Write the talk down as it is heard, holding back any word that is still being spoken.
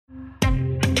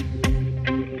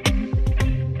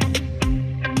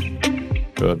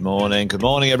Good morning,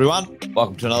 everyone.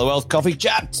 Welcome to another Wealth Coffee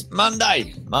Chat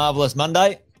Monday. Marvellous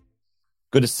Monday.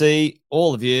 Good to see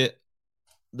all of you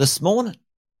this morning.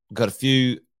 Got a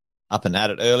few up and at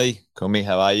it early. Call me,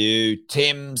 how are you?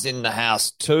 Tim's in the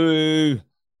house too.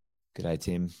 G'day,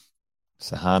 Tim.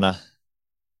 Sahana.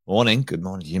 Morning. Good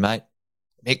morning to you, mate.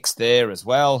 Mick's there as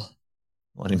well.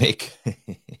 Morning, Mick.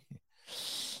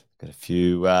 Got a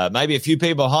few, maybe a few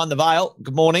people behind the veil.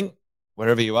 Good morning,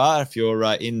 wherever you are. If you're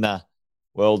in the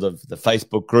world of the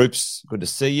Facebook groups, good to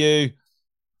see you.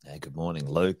 Hey, good morning,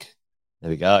 Luke. There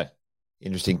we go.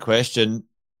 Interesting question,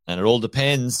 and it all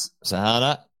depends,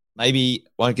 Sahana. Maybe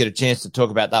won't get a chance to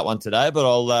talk about that one today, but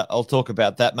I'll talk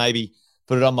about that. Maybe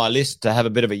put it on my list to have a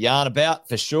bit of a yarn about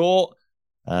for sure.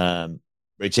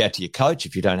 Reach out to your coach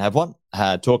if you don't have one.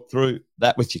 Talk through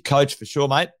that with your coach for sure,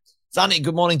 mate. Sonny,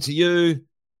 good morning to you.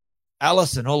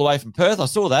 Alison, all the way from Perth. I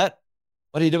saw that.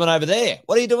 What are you doing over there?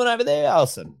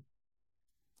 Alison?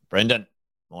 Brendan,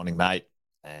 morning, mate.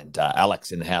 And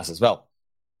Alex in the house as well.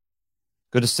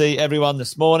 Good to see everyone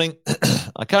this morning.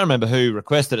 I can't remember who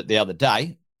requested it the other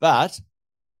day, but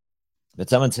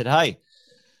someone said, hey,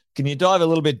 can you dive a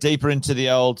little bit deeper into the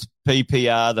old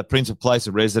PPR, the principal place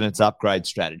of residence upgrade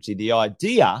strategy? The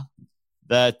idea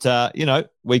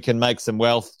that, we can make some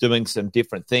wealth doing some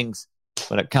different things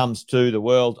when it comes to the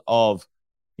world of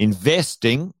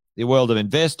investing,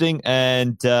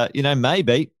 and,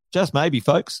 maybe, just maybe,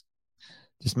 folks,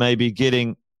 just maybe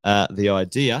getting the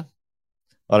idea.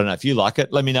 I don't know if you like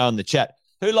it. Let me know in the chat.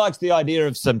 Who likes the idea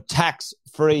of some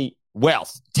tax-free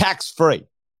wealth? Tax-free.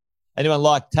 Anyone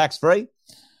like tax-free?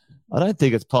 I don't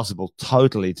think it's possible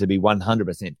totally to be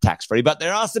 100% tax-free, but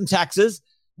there are some taxes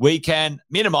we can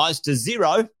minimize to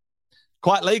zero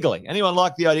quite legally. Anyone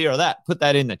like the idea of that? Put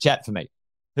that in the chat for me.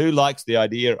 Who likes the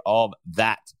idea of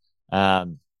that?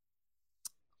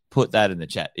 Put that in the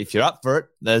chat. If you're up for it,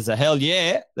 there's a hell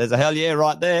yeah. There's a hell yeah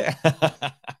right there.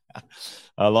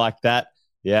 I like that.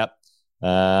 Yep.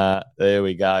 There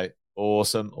we go.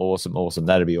 Awesome.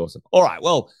 That'd be awesome. All right.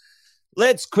 Well,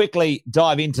 let's quickly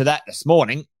dive into that this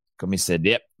morning. Commie said,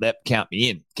 yep, count me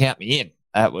in.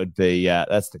 That would be,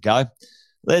 that's the go.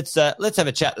 Let's have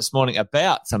a chat this morning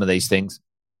about some of these things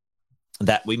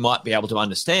that we might be able to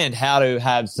understand how to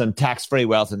have some tax-free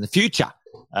wealth in the future.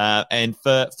 And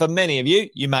for many of you,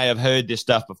 you may have heard this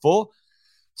stuff before.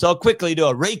 So I'll quickly do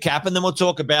a recap, and then we'll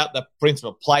talk about the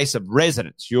principal place of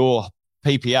residence, your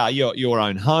PPR, your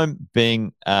own home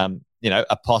being, a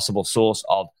possible source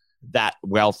of that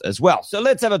wealth as well. So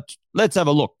let's have a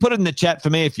look. Put it in the chat for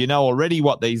me if you know already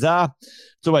what these are.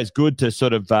 It's always good to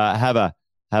sort of have a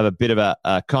bit of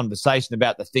a conversation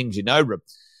about the things you know.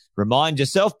 Remind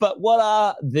yourself. But what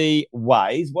are the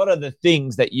ways? What are the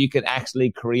things that you can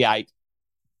actually create?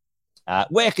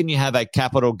 Where can you have a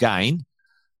capital gain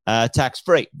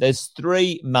tax-free? There's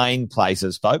three main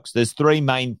places, folks. There's three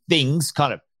main things,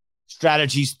 kind of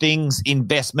strategies, things,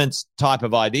 investments, type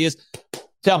of ideas.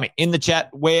 Tell me in the chat,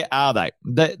 where are they?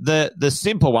 The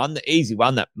simple one, the easy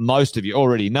one that most of you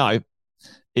already know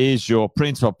is your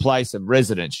principal place of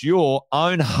residence, your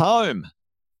own home,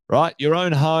 right? Your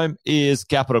own home is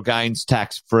capital gains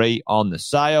tax-free on the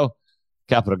sale.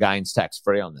 Capital gains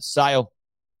tax-free on the sale.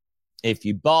 If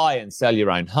you buy and sell your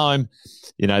own home,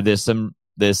 there's some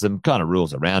kind of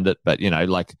rules around it, but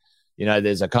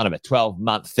there's a kind of a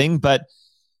 12-month thing. But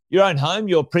your own home,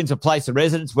 your principal place of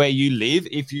residence where you live,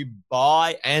 if you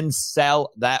buy and sell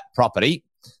that property,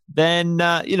 then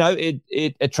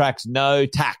it attracts no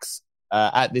tax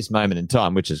at this moment in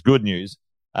time, which is good news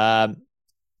for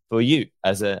you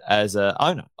as a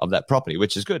owner of that property,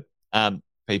 which is good.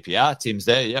 PPR, Tim's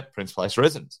there, yep, principal place of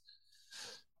residence.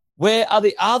 Where are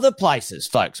the other places,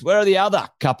 folks? Where are the other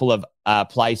couple of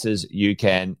places you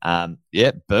can,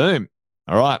 boom.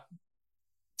 All right.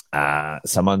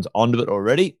 Someone's onto it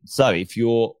already. So if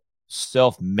you're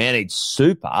self-managed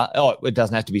super, it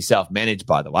doesn't have to be self-managed,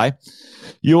 by the way.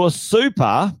 Your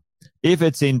super, if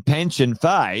it's in pension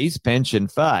phase. Now,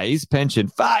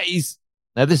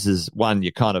 this is one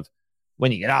you kind of,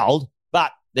 when you get old,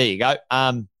 but there you go.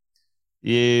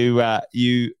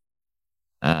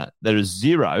 There is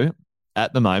zero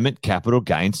at the moment capital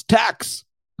gains tax.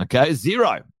 Okay,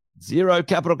 zero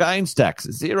capital gains tax.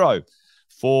 Zero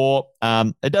for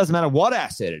it doesn't matter what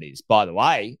asset it is, by the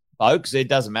way, folks. It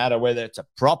doesn't matter whether it's a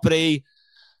property,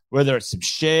 whether it's some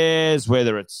shares,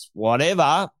 whether it's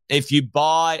whatever. If you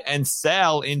buy and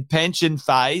sell in pension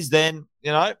phase, then,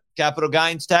 capital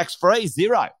gains tax free,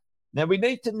 zero. Now, we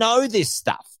need to know this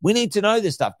stuff.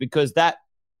 Because that,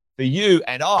 for you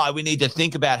and I, we need to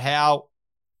think about how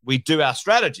we do our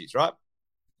strategies, right?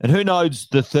 And who knows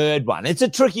the third one? It's a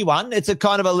tricky one. It's a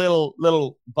kind of a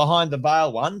little behind the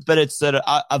veil one, but it's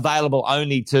available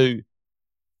only to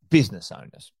business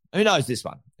owners. Who knows this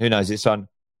one? Who knows this one?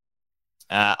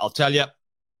 I'll tell you.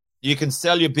 You can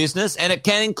sell your business, and it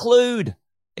can include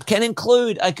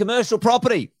a commercial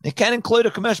property. It can include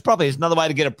a commercial property. It's another way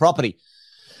to get a property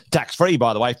tax-free,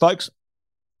 by the way, folks.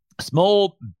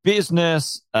 Small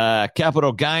business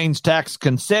capital gains tax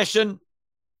concession.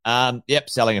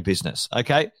 Selling a business.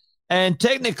 Okay, and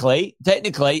technically,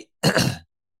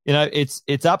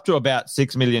 it's up to about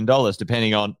 $6 million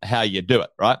depending on how you do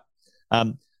it, right?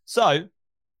 So,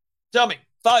 tell me,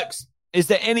 folks. Is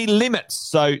there any limits?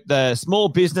 So the small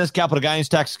business capital gains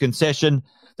tax concession,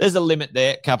 there's a limit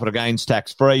there, capital gains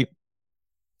tax free,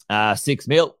 6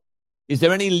 mil. Is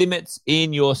there any limits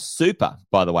in your super,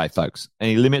 by the way, folks?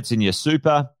 Any limits in your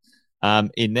super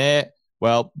in there?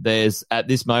 Well, there's, at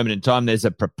this moment in time, there's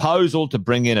a proposal to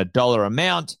bring in a dollar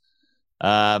amount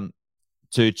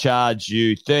to charge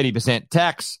you 30%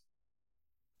 tax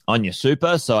on your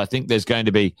super. So I think there's going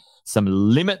to be some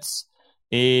limits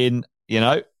in,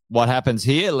 what happens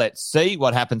here. Let's see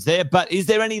what happens there. But is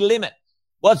there any limit?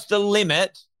 What's the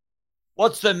limit?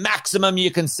 What's the maximum you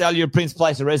can sell your Prince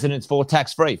Place of Residence for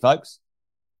tax-free, folks?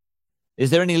 Is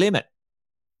there any limit?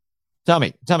 Tell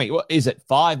me, what is it?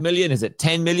 5 million? Is it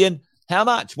 10 million? How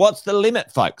much? What's the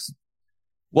limit, folks?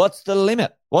 What's the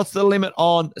limit? What's the limit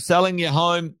on selling your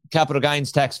home capital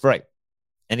gains tax-free?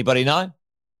 Anybody know?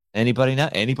 Anybody know?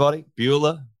 Anybody?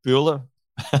 Bueller?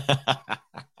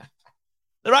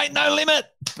 There ain't no limit.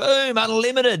 Boom,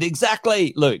 unlimited.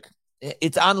 Exactly, Luke.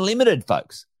 It's unlimited,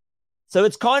 folks. So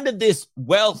it's kind of this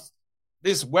wealth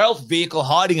vehicle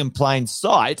hiding in plain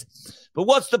sight. But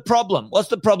what's the problem? What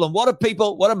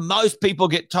do most people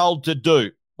get told to do?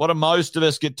 What do most of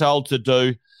us get told to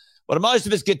do? What do most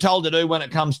of us get told to do when it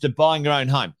comes to buying your own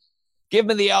home? Give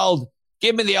me the old,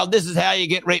 this is how you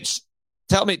get rich.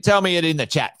 Tell me it in the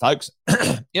chat, folks.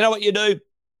 You know what you do?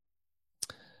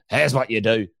 Here's what you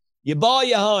do. You buy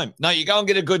your home. No, you go and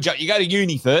get a good job. You go to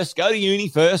uni first.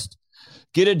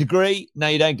 Get a degree. No,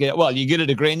 you don't get it. Well, you get a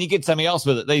degree and you get something else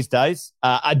with it these days,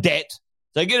 a debt.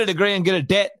 So get a degree and get a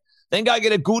debt. Then go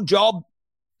get a good job.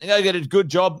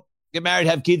 Get married,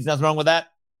 have kids. Nothing wrong with that.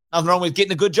 Nothing wrong with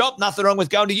getting a good job. Nothing wrong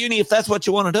with going to uni if that's what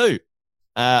you want to do.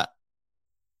 None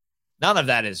of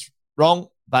that is wrong,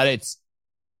 but it's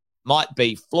might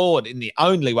be flawed in the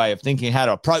only way of thinking how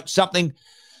to approach something.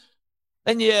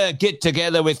 Then you get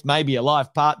together with maybe a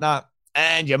life partner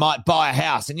and you might buy a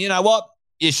house. And you know what?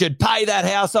 You should pay that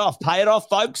house off. Pay it off,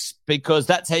 folks, because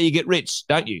that's how you get rich,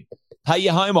 don't you? Pay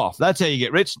your home off. That's how you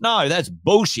get rich. No, that's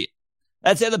bullshit.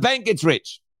 That's how the bank gets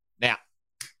rich. Now,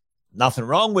 nothing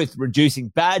wrong with reducing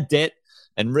bad debt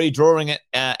and redrawing it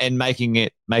and making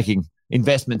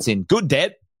investments in good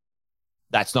debt.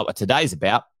 That's not what today's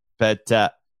about, but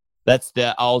that's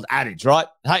the old adage, right?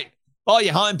 Hey, buy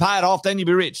your home, pay it off, then you'll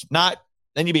be rich. No,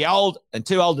 then you'll be old and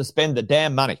too old to spend the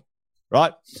damn money,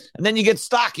 right? And then you get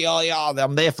stuck.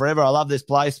 I'm there forever. I love this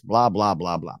place, blah, blah,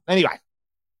 blah, blah. Anyway,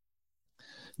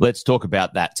 let's talk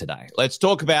about that today. Let's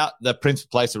talk about the Prince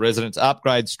Place of Residence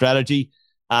upgrade strategy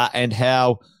and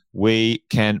how we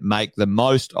can make the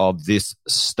most of this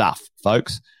stuff,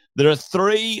 folks. There's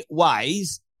three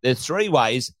ways the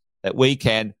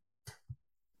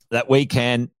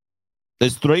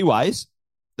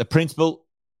principal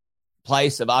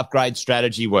place of upgrade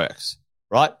strategy works,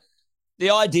 right?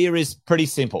 The idea is pretty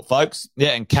simple, folks. Yeah,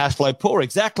 and cash flow poor.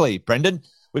 Exactly, Brendan.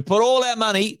 We put all our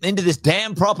money into this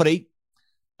damn property,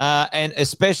 and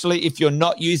especially if you're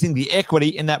not using the equity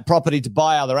in that property to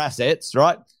buy other assets,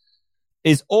 right,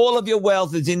 is all of your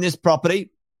wealth is in this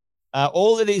property.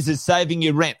 All it is saving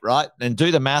you rent, right? And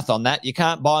do the math on that. You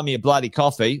can't buy me a bloody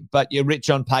coffee, but you're rich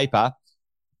on paper.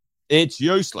 It's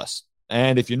useless.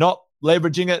 And if you're not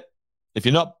leveraging it,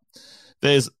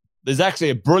 there's actually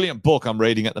a brilliant book I'm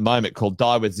reading at the moment called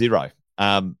Die with Zero.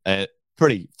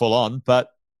 Pretty full on, but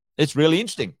it's really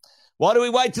interesting. Why do we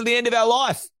wait till the end of our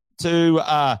life to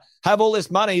have all this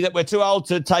money that we're too old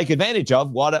to take advantage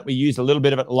of? Why don't we use a little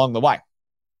bit of it along the way?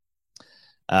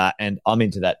 And I'm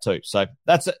into that too. So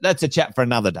that's a chat for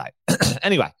another day.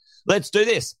 Anyway, let's do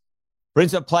this.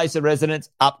 Prince Place of Residence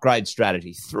upgrade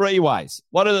strategy. 3 ways.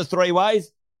 What are the 3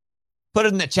 ways? Put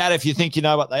it in the chat if you think you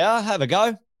know what they are. Have a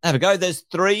go. There's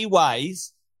 3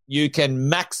 ways you can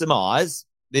maximize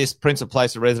this Prince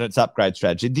Place of Residence upgrade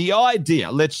strategy. The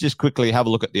idea, let's just quickly have a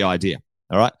look at the idea.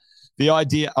 All right. The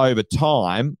idea over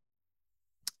time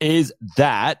is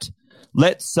that,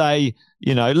 let's say,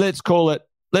 let's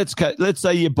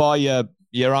say you buy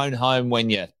your own home when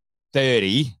you're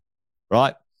 30,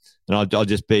 right? And I'll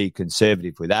just be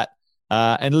conservative with that.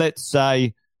 And let's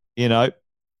say you know,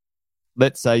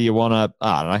 let's say you want to,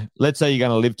 I don't know, let's say you're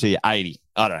going to live to your 80.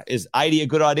 I don't know. Is 80 a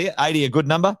good idea? 80 a good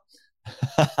number?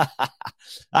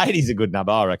 80 is a good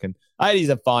number, I reckon. 80 is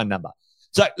a fine number.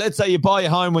 So let's say you buy your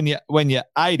home when you're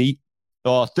 80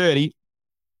 or 30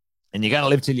 and you're going to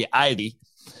live till you're 80,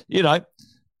 you know,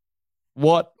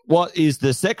 what is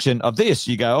the section of this?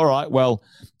 You go, all right, well,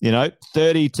 you know,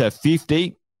 30 to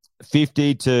 50,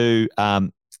 50 to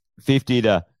 50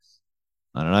 to,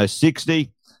 I don't know,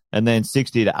 60, and then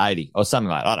 60 to 80 or something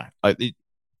like that. I don't know.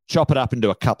 Chop it up into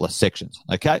a couple of sections,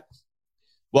 okay?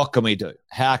 What can we do?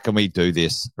 How can we do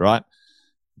this, right?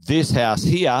 This house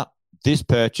here, this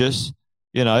purchase,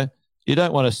 you know, you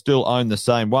don't want to still own the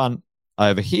same one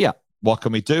over here. What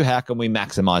can we do? How can we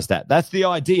maximize that? That's the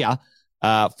idea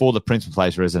for the principal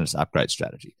place residence upgrade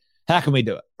strategy. How can we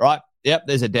do it, right? Yep,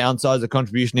 there's a downsize, a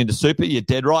contribution into super. You're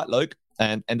dead right, Luke.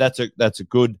 And that's a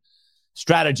good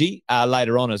strategy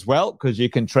later on as well, because you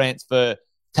can transfer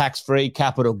tax-free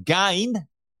capital gain,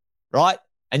 right?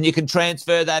 And you can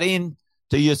transfer that in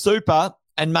to your super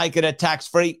and make it a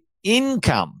tax-free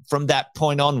income from that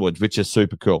point onwards, which is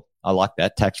super cool. I like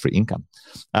that, tax-free income.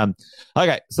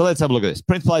 Okay, so let's have a look at this.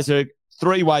 Principal place, there are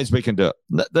three ways we can do it.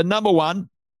 The number one,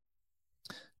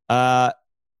 the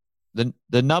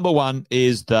number one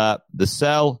is the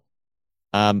sell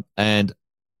and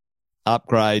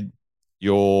upgrade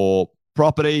your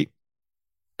property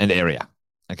and area.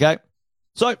 Okay,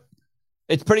 so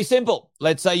it's pretty simple.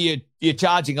 Let's say you're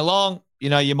charging along. You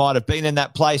know, you might have been in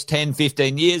that place 10,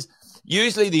 15 years.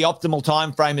 Usually the optimal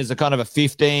time frame is a kind of a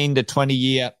 15 to 20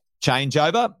 year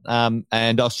changeover.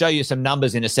 And I'll show you some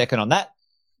numbers in a second on that.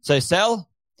 So sell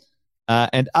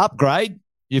and upgrade.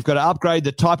 You've got to upgrade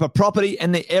the type of property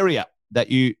and the area that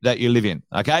you live in.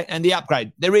 Okay, and the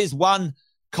upgrade. There is one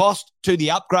cost to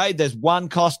the upgrade. There's one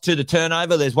cost to the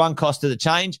turnover. There's one cost to the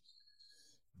change,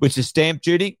 which is stamp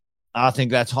duty. I think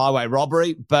that's highway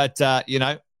robbery, but you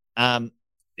know,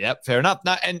 yep, fair enough.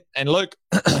 No, and Luke,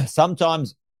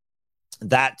 sometimes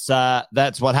that's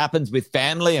what happens with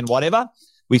family and whatever.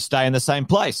 We stay in the same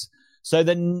place. So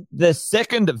the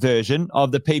second version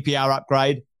of the PPR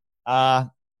upgrade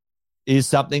is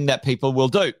something that people will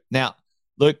do. Now,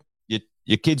 Luke,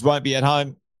 your kids won't be at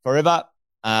home forever.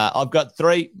 I've got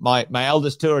three. My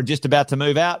eldest two are just about to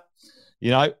move out.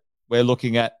 You know, we're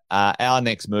looking at our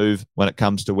next move when it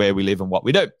comes to where we live and what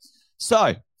we do.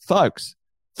 So, folks,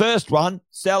 first one,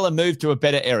 sell and move to a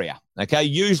better area. Okay,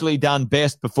 usually done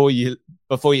best before you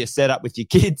set up with your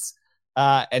kids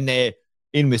and they're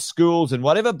in with schools and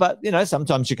whatever. But, you know,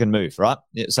 sometimes you can move, right?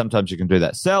 Sometimes you can do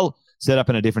that. Sell, set up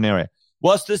in a different area.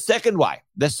 What's the second way?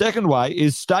 The second way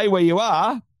is stay where you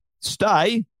are,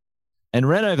 stay and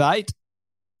renovate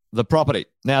the property.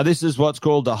 Now, this is what's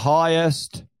called the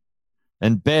highest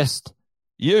and best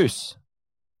use,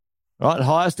 right?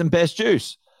 Highest and best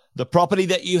use. The property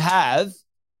that you have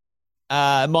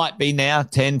might be now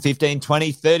 10, 15,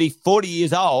 20, 30, 40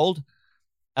 years old,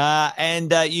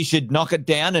 and you should knock it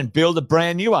down and build a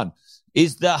brand new one.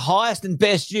 Is the highest and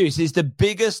best use, is the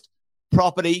biggest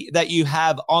property that you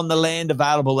have on the land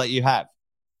available that you have.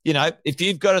 You know, if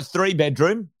you've got a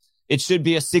 3-bedroom, it should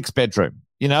be a 6-bedroom.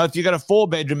 You know, if you've got a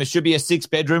 4-bedroom, it should be a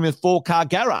 6-bedroom with 4-car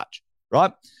garage,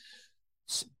 right?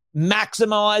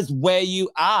 Maximize where you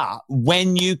are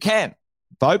when you can,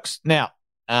 folks. Now,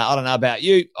 I don't know about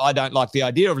you. I don't like the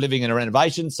idea of living in a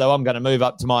renovation, so I'm going to move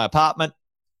up to my apartment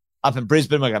up in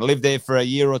Brisbane. We're going to live there for a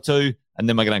year or two, and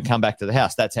then we're going to come back to the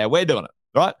house. That's how we're doing it,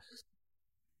 right?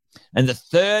 And the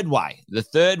third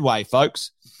way,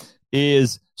 folks,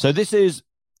 is, so this is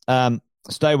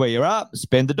stay where you are,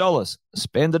 spend the dollars,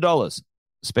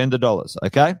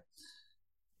 okay?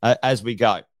 As we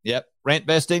go. Yep. Rent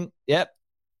vesting, yep.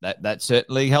 That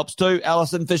certainly helps too,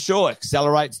 Alison, for sure.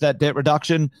 Accelerates that debt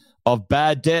reduction of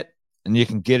bad debt, and you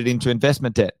can get it into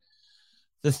investment debt.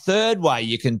 The third way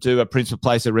you can do a principal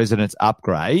place of residence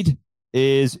upgrade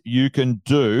is you can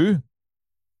do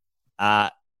a,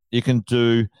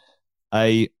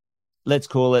 let's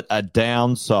call it a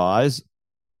downsize.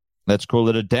 Let's call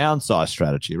it a downsize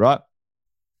strategy, right?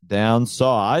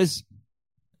 Downsize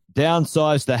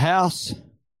the house,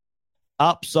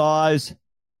 upsize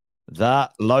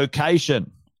the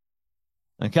location.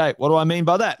 Okay, what do I mean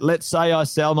by that? Let's say I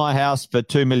sell my house for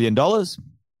 $2 million.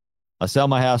 I sell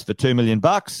my house for $2 million.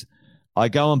 I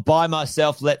go and buy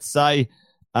myself, let's say,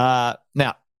 now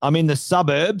I'm in the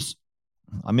suburbs,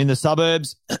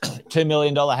 $2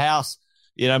 million house,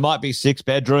 you know, might be 6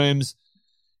 bedrooms,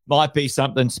 might be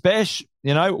something special,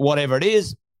 you know, whatever it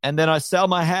is. And then I sell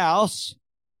my house,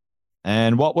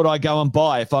 and what would I go and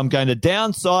buy if I'm going to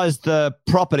downsize the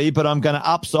property, but I'm going to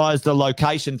upsize the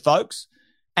location, folks,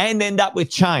 and end up with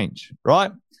change,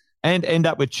 right? and end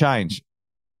up with change,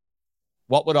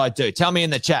 what would I do? Tell me in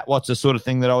the chat what's the sort of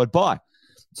thing that I would buy.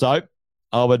 So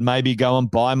I would maybe go and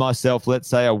buy myself, let's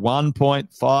say, a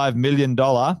 $1.5 million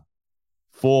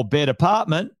four-bed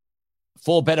apartment,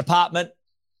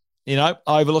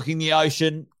 overlooking the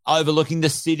ocean, overlooking the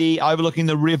city, overlooking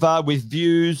the river with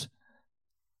views.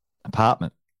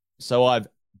 Apartment. So I've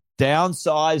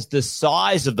downsized the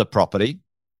size of the property.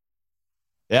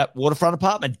 Yep, waterfront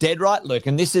apartment, dead right, Luke.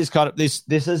 And this is this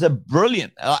is a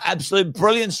brilliant, absolute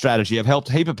brilliant strategy I've helped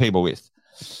a heap of people with.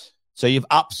 So you've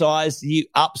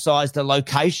upsized the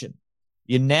location.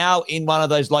 You're now in one of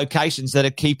those locations that are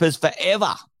keepers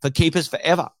forever,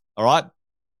 all right?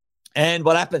 And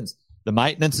what happens? The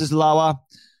maintenance is lower.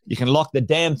 You can lock the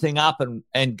damn thing up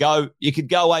and go. You could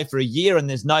go away for a year and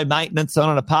there's no maintenance on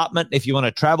an apartment if you want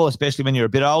to travel, especially when you're a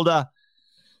bit older.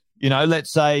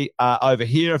 Let's say over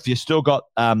here, if you've still got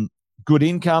good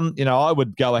income, I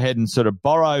would go ahead and sort of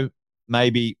borrow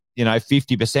maybe,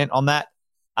 50% on that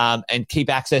and keep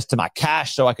access to my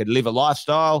cash so I could live a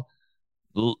lifestyle.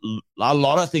 A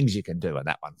lot of things you can do in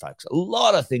that one, folks. A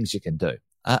lot of things you can do.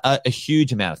 A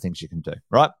huge amount of things you can do,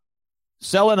 right?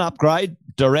 Sell and upgrade,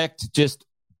 direct, just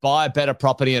buy a better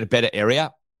property in a better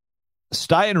area.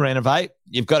 Stay and renovate.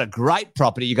 You've got a great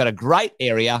property. You've got a great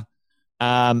area.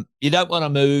 You don't want to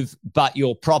move, but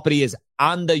your property is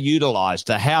underutilized.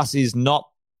 The house is not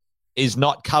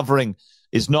maximized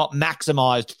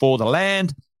for the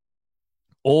land,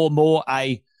 or more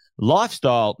a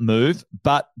lifestyle move,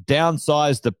 but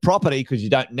downsize the property because you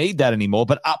don't need that anymore,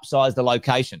 but upsize the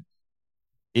location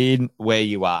in where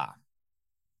you are.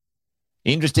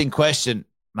 Interesting question,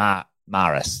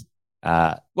 Maris.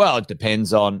 Well, it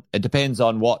depends on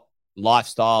what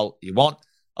lifestyle you want.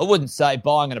 I wouldn't say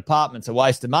buying an apartment's a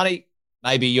waste of money.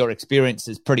 Maybe your experience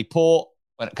is pretty poor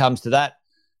when it comes to that.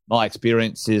 My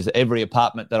experience is every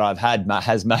apartment that I've had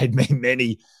has made me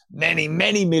many, many,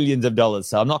 many millions of dollars.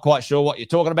 So I'm not quite sure what you're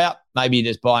talking about. Maybe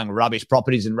you're just buying rubbish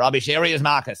properties in rubbish areas,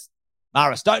 Maris,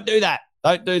 don't do that.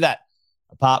 Don't do that.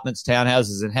 Apartments,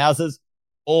 townhouses, and houses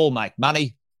all make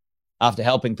money. After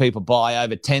helping people buy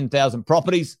over 10,000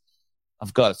 properties,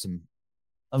 I've got some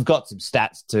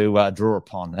stats to draw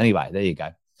upon. Anyway, there you go.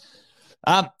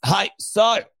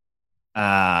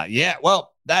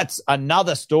 Well, that's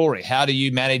another story. How do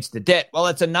you manage the debt? Well,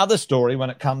 it's another story when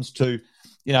it comes to,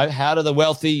 how do the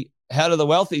wealthy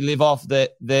live off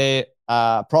their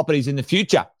properties in the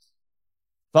future?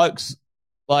 Folks,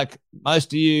 like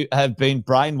most of you have been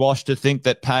brainwashed to think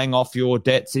that paying off your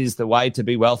debts is the way to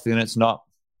be wealthy, and it's not.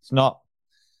 It's not.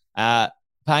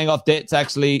 Paying off debts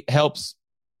actually helps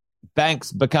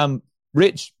banks become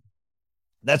rich.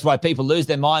 That's why people lose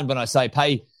their mind when I say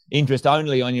pay interest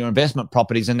only on your investment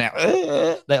properties, and now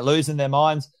they're losing their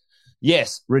minds.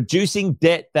 Yes, reducing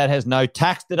debt that has no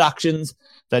tax deductions,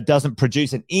 that doesn't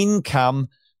produce an income,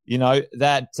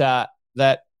 that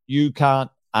you can't,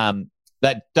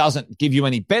 that doesn't give you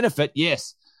any benefit.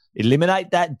 Yes, eliminate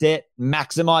that debt,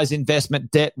 maximize investment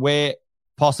debt where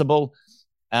possible,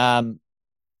 and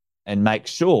make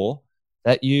sure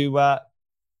that you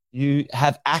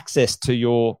have access to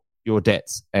your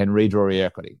debts and redraw your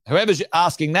equity. Whoever's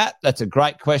asking that, that's a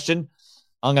great question.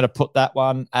 I'm going to put that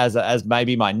one as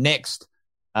maybe my next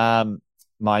wealth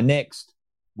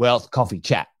coffee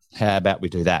chat. How about we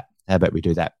do that?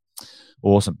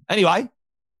 Awesome. Anyway,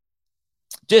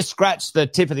 just scratch the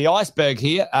tip of the iceberg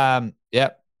here.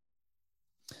 Yep.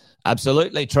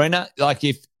 Absolutely, Trina.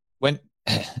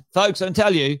 Folks, I'll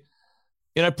tell you,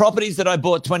 properties that I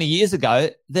bought 20 years ago,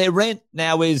 their rent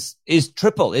now is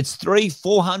triple. It's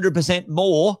 400%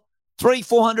 more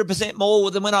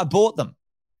than when I bought them.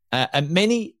 And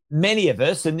many of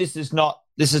us, and this is not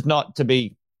to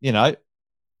be,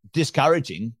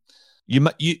 discouraging.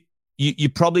 You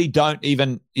probably don't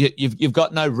even, you've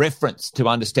got no reference to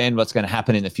understand what's going to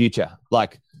happen in the future.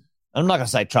 Like, I'm not going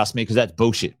to say trust me because that's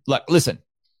bullshit. Like, listen,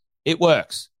 it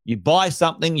works. You buy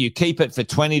something, you keep it for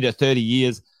 20 to 30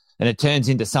 years, and it turns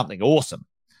into something awesome.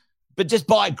 But just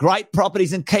buy great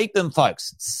properties and keep them,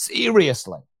 folks.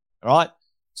 Seriously, all right?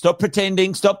 Stop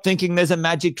pretending. Stop thinking there's a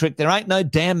magic trick. There ain't no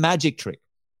damn magic trick.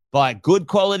 Buy a good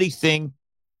quality thing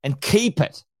and keep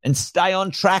it and stay on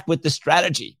track with the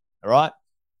strategy, all right?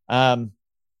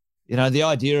 The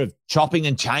idea of chopping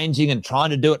and changing and trying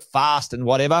to do it fast and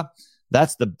whatever,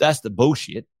 that's the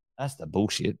bullshit. That's the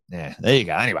bullshit. Yeah, there you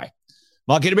go. Anyway.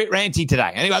 Might get a bit ranty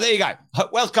today. Anyway, there you go.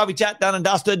 Wealth Coffee Chat done and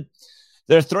dusted.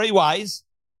 There are 3 ways.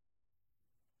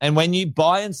 And when you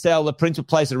buy and sell the principal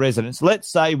place of residence,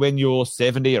 let's say when you're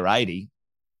 70 or 80,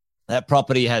 that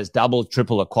property has doubled,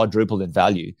 tripled, or quadrupled in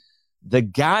value. The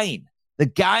gain,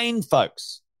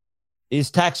 folks, is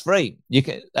tax-free. You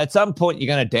can, at some point,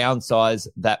 you're going to downsize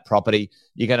that property.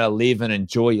 You're going to live and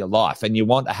enjoy your life, and you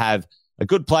want to have a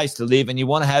good place to live, and you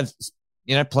want to have,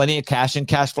 plenty of cash and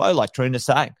cash flow, like Trina's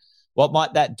saying. What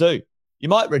might that do? You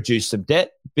might reduce some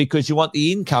debt because you want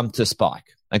the income to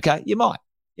spike. Okay, you might.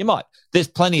 There's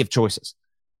plenty of choices,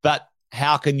 but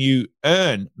how can you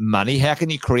earn money? How can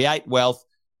you create wealth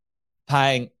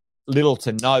paying little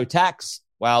to no tax?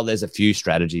 Well, there's a few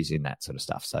strategies in that sort of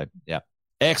stuff. So, yeah.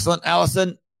 Excellent,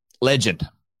 Alison. Legend.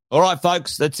 All right,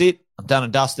 folks, that's it. I'm done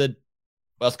and dusted.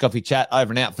 Wealth Coffee Chat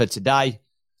over and out for today.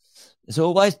 There's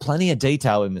always plenty of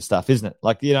detail in this stuff, isn't it?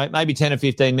 Like, maybe 10 or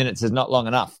 15 minutes is not long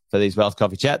enough for these Wealth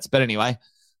Coffee Chats. But anyway,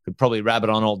 could probably rabbit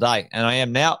on all day. And I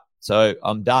am now, so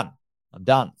I'm done. I'm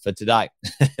done for today.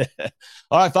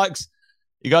 All right, folks,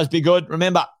 you guys be good.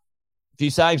 Remember, a few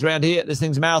sayings around here. This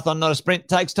thing's a marathon, not a sprint. It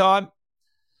takes time.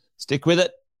 Stick with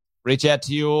it. Reach out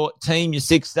to your team, your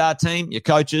 6-star team, your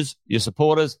coaches, your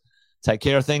supporters. Take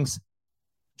care of things.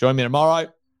 Join me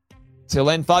tomorrow. Till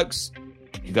then, folks,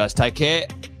 you guys take care.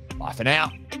 Bye for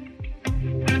now.